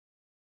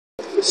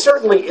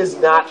certainly is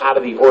not out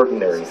of the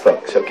ordinary,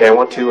 folks. Okay, I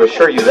want to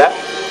assure you that.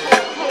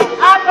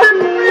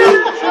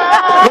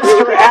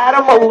 Mr.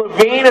 Adam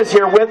Levine is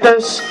here with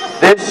us.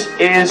 This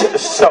is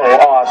so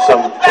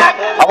awesome.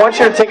 I want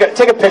you to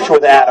take a picture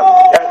with Adam.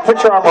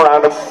 Put your arm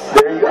around him.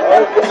 There you go.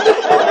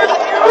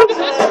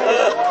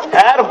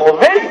 Adam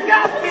Levine.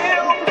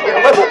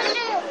 Here with us.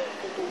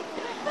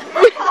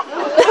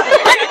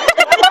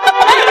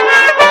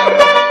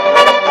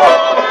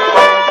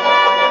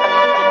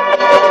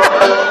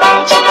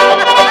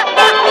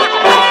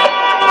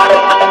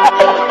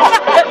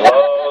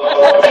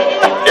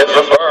 It's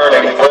a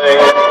burning thing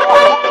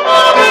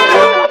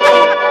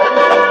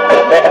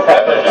that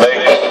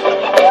makes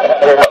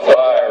a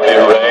fiery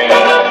rain.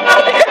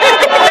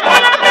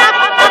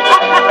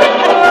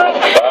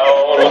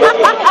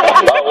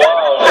 Bound by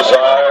wild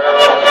desire.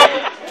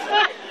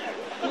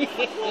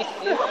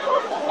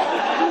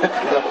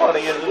 That's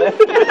funny, isn't it?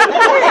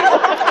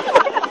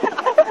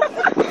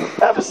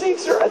 Have a seat,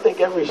 sir. I think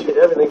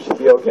everything should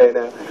be okay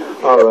now.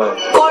 All right.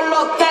 Con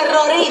los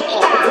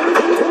terroristas.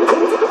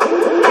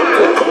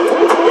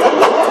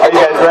 Are you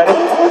guys ready?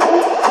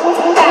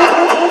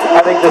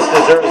 I think this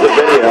deserves a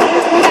video.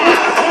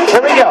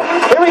 Here we go.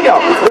 Here we go.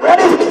 You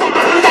ready?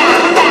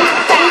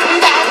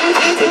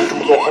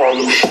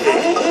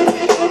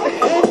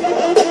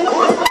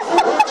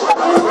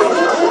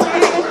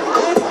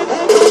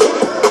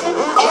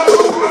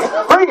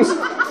 Freeze!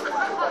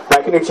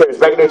 Back in your chairs.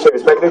 Back in your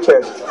chairs. Back in your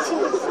chairs.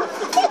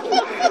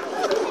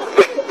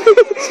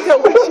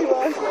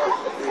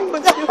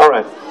 All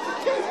right.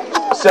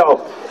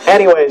 So,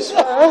 anyways,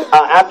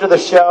 after the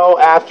show,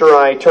 after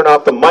I turn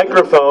off the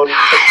microphone,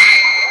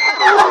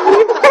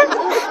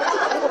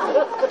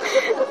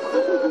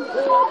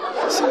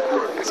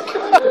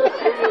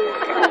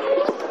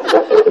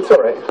 it's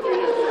all right.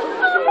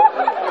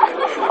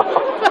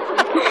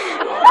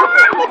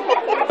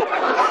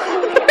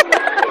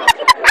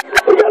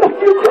 We got a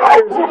few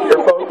criers in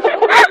here, folks.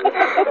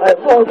 I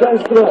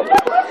apologize for that.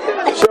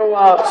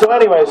 So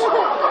anyways.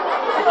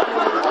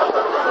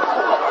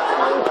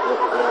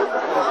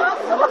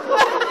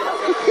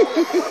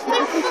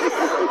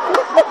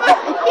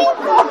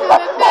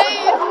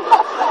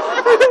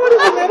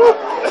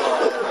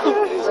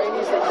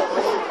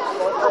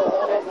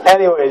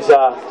 Anyways,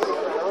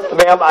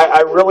 ma'am,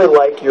 I really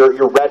like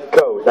your red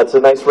coat. That's a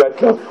nice red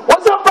coat.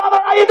 What's up,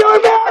 brother? How you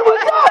doing, man?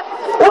 What's up?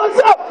 What's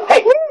up?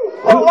 Hey.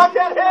 Oh, watch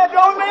that head,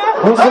 young man.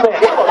 Who's the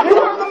man? You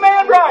are the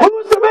man, right?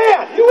 Who's the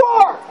man? You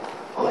are.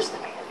 Who's the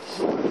man?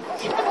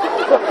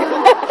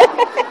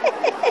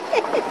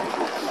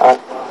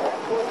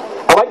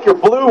 I like your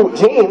blue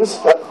jeans.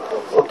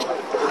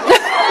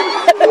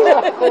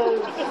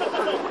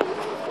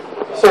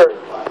 Sir,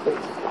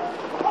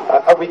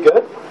 are we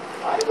good?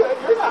 I'm good.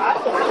 You're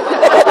not.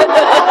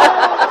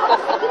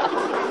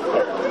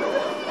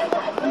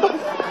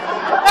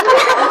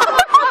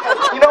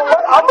 You know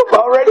what? I'm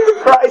about ready to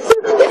cry,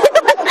 sir.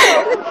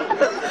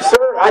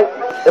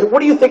 Sir, what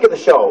do you think of the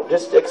show?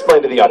 Just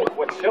explain to the audience.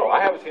 What show?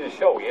 I haven't seen a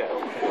show yet.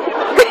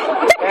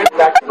 And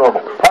back to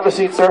normal. Have a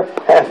seat, sir.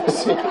 Have a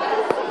seat.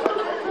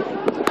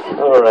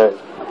 All right.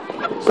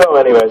 So,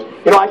 anyways,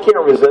 I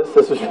can't resist.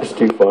 This is just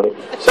too funny.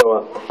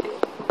 So,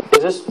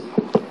 is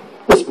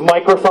this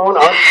microphone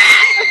on?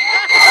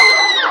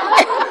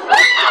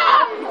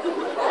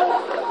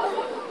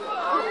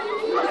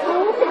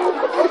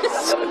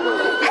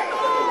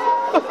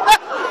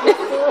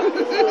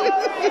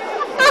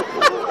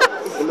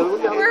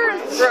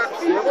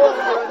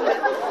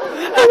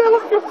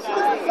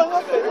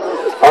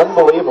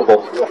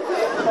 Unbelievable.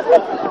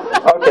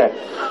 Okay.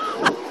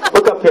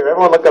 Look up here.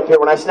 Everyone look up here.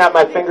 When I snap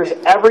my fingers,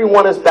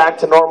 everyone is back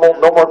to normal.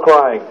 No more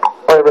crying.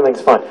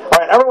 Everything's fine. All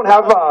right, everyone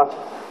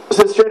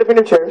sit straight up in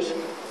your chairs.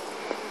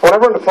 I want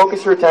everyone to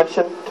focus your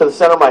attention to the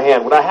center of my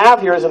hand. What I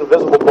have here is an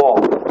invisible ball.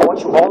 I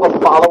want you all to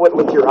follow it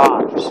with your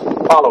eyes.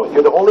 Follow it.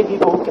 You're the only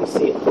people who can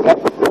see it. Okay?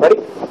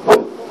 Ready?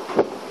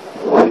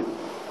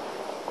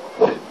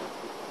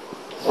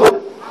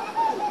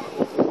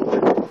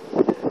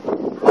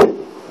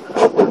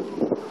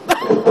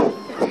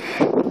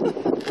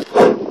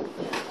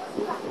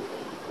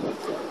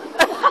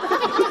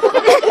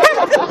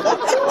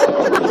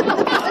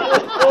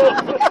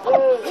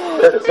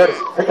 There it is. Here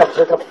it comes.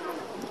 Here it comes.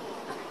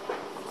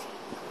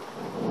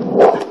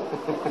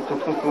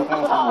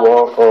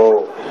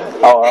 Whoa.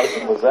 How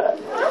awesome was that?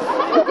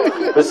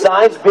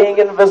 Besides being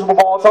an invisible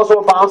ball, it's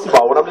also a bouncy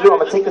ball. What I'm going to do, I'm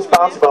going to take this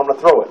bouncy ball, I'm going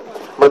to throw it.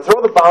 I'm going to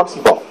throw the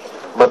bouncy ball.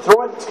 I'm going to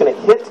throw it, it's going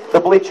to hit the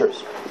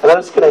bleachers. And then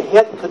it's going to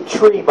hit the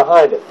tree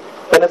behind it.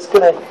 Then it's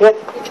going to hit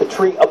the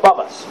tree above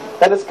us.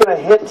 Then it's going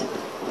to hit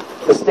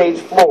the stage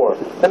floor.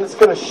 Then it's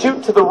going to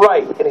shoot to the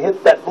right and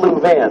hit that blue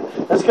van.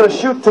 Then it's going to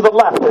shoot to the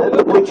left and hit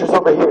the bleachers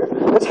over here.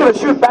 Then it's going to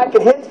shoot back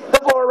and hit the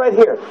floor right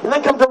here. And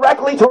then come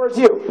directly towards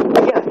you.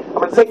 Again, I'm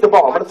going to take the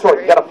ball. I'm going to throw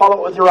it. You got to follow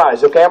it with your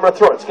eyes, okay? I'm going to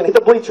throw it. It's going to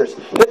hit the bleachers,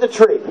 hit the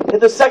tree,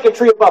 hit the second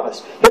tree above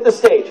us, hit the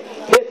stage,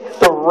 hit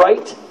the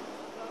right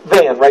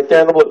van right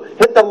there in the blue,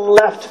 hit the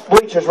left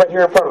bleachers right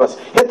here in front of us,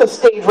 hit the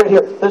stage right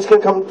here. Then it's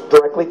going to come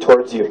directly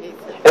towards you.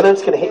 And then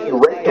it's going to hit you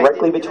right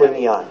directly between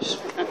the eyes.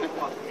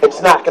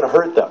 It's not going to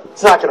hurt, though.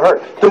 It's not going to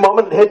hurt. The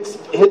moment it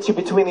hits you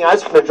between the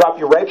eyes, it's going to drop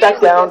you right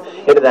back down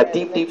into that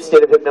deep, deep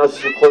state of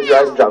hypnosis. You close your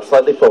eyes and drop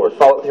slightly forward.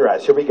 Follow it with your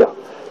eyes. Here we go.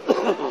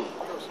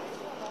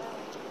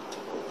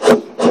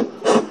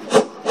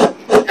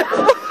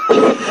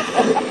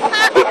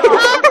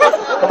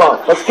 Come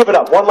on, let's give it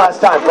up. One last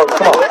time, folks.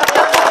 Come on.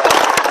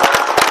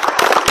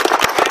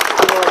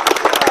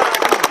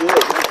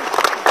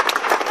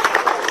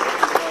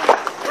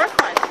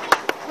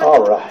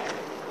 All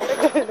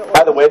right.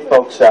 By the way,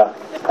 folks,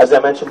 as I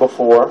mentioned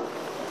before,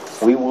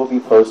 we will be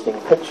posting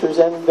pictures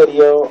and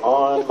video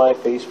on my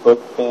Facebook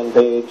fan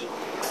page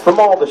from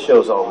all the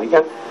shows all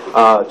weekend.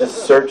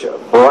 Just search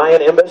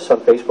Brian Imbus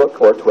on Facebook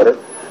or Twitter,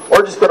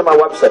 or just go to my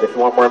website if you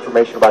want more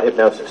information about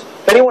hypnosis.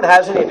 If anyone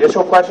has any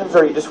additional questions,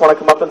 or you just want to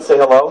come up and say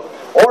hello,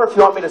 or if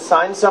you want me to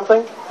sign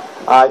something,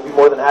 I'd be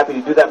more than happy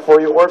to do that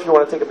for you, or if you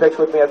want to take a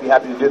picture with me, I'd be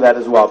happy to do that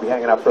as well. I'll be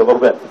hanging out for a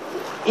little bit.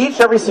 Each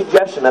and every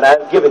suggestion that I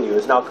have given you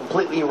is now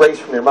completely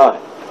erased from your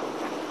mind.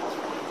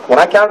 When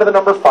I count to the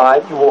number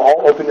 5, you will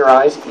all open your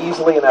eyes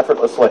easily and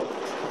effortlessly,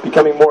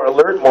 becoming more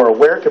alert, more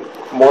awake,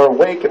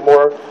 and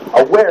more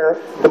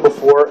aware than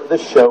before the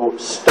show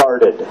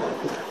started.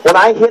 When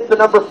I hit the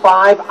number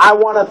 5, I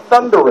want a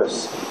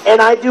thunderous,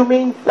 and I do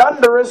mean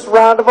thunderous,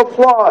 round of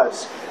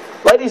applause.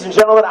 Ladies and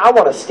gentlemen, I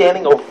want a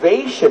standing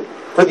ovation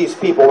for these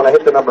people when I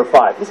hit the number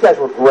 5. These guys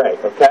were great,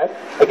 okay?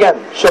 Again,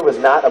 the show is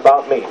not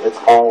about me. It's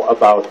all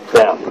about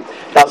them.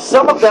 Now,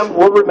 some of them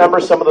will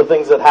remember some of the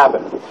things that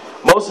happened.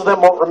 Most of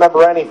them won't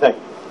remember anything.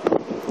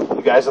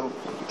 You guys, I'm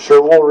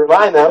sure will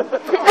remind them.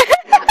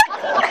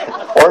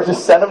 Or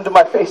just send them to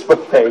my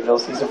Facebook page. They'll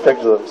see some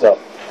pictures of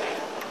themselves.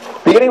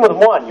 Beginning with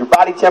 1, your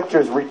body temperature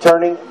is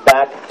returning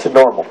back to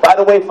normal. By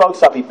the way,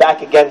 folks, I'll be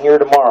back again here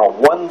tomorrow,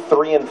 1,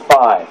 3, and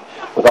 5,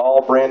 with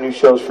all brand new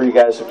shows for you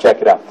guys, so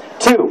check it out.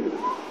 2,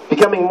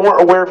 becoming more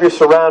aware of your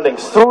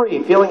surroundings.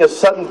 3, feeling a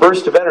sudden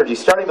burst of energy,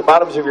 starting the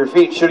bottoms of your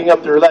feet, shooting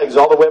up through your legs,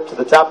 all the way up to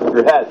the top of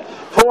your head.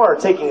 4,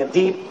 taking a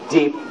deep,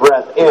 deep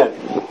breath in.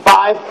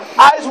 5,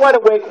 eyes wide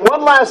awake.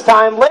 One last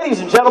time,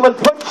 ladies and gentlemen,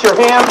 put your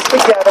hands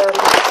together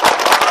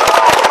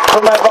for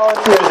my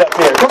volunteers up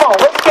here. Come on,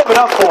 let's give it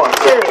up for them.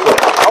 Seriously.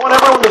 I want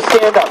everyone to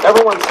stand up.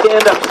 Everyone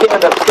stand up,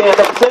 stand up, stand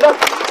up. Stand up.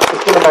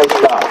 Let's give a nice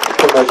job.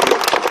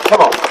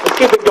 Come on, let's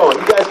keep it going.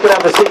 You guys can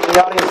have a seat in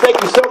the audience.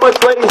 Thank you so much,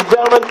 ladies and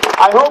gentlemen.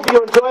 I hope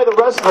you enjoy the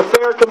rest of the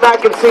fair. Come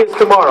back and see us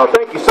tomorrow.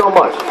 Thank you so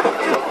much.